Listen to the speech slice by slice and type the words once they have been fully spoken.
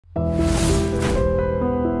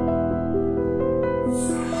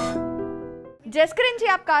जसकरण जी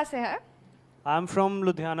आप कहाँ से हैं? I am from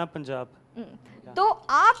Ludhiana, Punjab. तो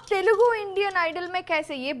आप तेलुगु इंडियन आइडल में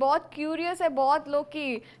कैसे? ये बहुत क्यूरियस है बहुत लोग कि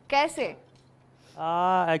कैसे?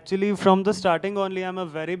 Actually, from the starting only, I'm a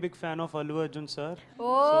very big fan of Allu Arjun sir.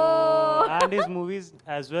 Oh. And his movies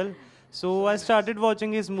as well. So I started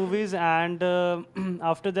watching his movies, and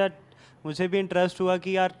after that, मुझे भी इंटरेस्ट हुआ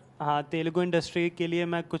कि यार हाँ तेलुगु इंडस्ट्री के लिए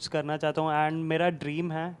मैं कुछ करना चाहता हूँ, एंड मेरा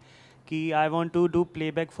ड्रीम है कि I want to do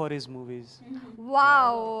playback for his movies.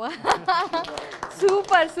 Wow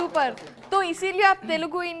super super. तो इसीलिए आप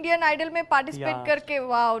तेलुगु इंडियन आइडल में पार्टिसिपेट करके,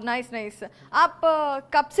 वाओ नाइस नाइस। आप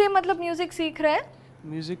कब से मतलब म्यूजिक सीख रहे हैं?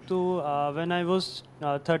 म्यूजिक तो when I was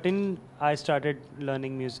 13 I started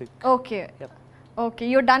learning music. Okay okay,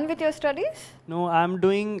 you are done with your studies? No, I am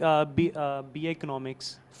doing BA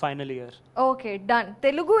economics final year. Okay done.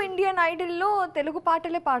 Telugu Indian ఐడల్లో Telugu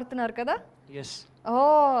పాటలే పాడుతున్నారు కదా? ఎస్. ఓ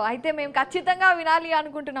అయితే మేము ఖచ్చితంగా వినాలి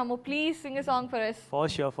అనుకుంటున్నాము. Please sing a song for us. For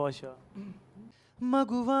sure.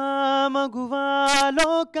 మగువా మగువా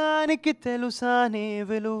లోకానికి తెలుసానే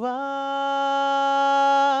విలువా,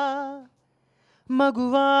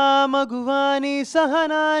 మగువా మగువా నీ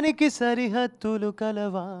సహనానికి సరిహద్దులు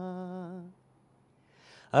కలవా,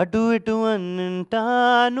 అటు ఇటు అన్నింటా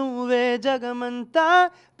నువ్వే జగమంతా,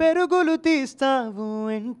 పెరుగులు తీస్తావు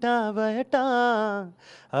ఎంట బయట,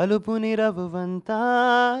 అలుపుని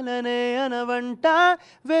రవ్వంతాలనే అనవంట,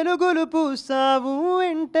 వెలుగులు పూస్తావు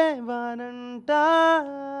ఎంటే వానంట.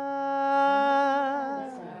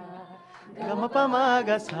 గమపమాగ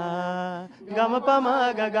సా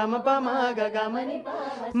గమపమాగ గమపమాగ గమని,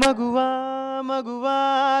 మగువా మగువా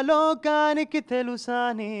లోకానికి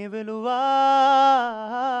తెలుసానే విలువా,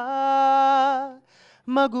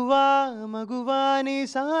 మగువా మగువా నీ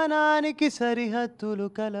సహనానికి సరిహద్దులు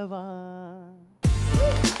కలవా.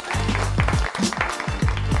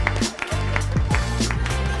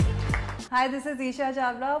 Hi, this is Isha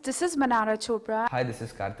Chavla. This is Manara Chopra. Hi, this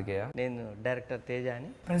is Kartikeya. నేను డైరెక్టర్ తేజ అని.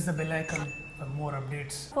 Press the bell icon for more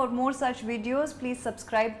updates. For more such videos, please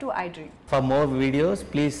subscribe to iDream. For more videos,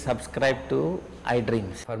 please subscribe to iDream.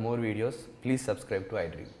 For more videos, please subscribe to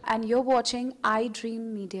iDream. And you're watching iDream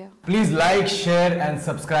Media. Please like, share and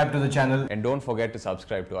subscribe to the channel. And don't forget to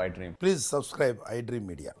subscribe to iDream. Please subscribe iDream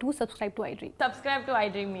Media. Do subscribe to iDream. Subscribe to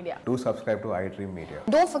iDream Media. Do subscribe to iDream Media.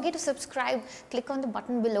 Don't forget to subscribe. Click on the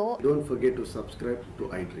button below. Don't forget to subscribe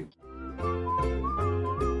to iDream.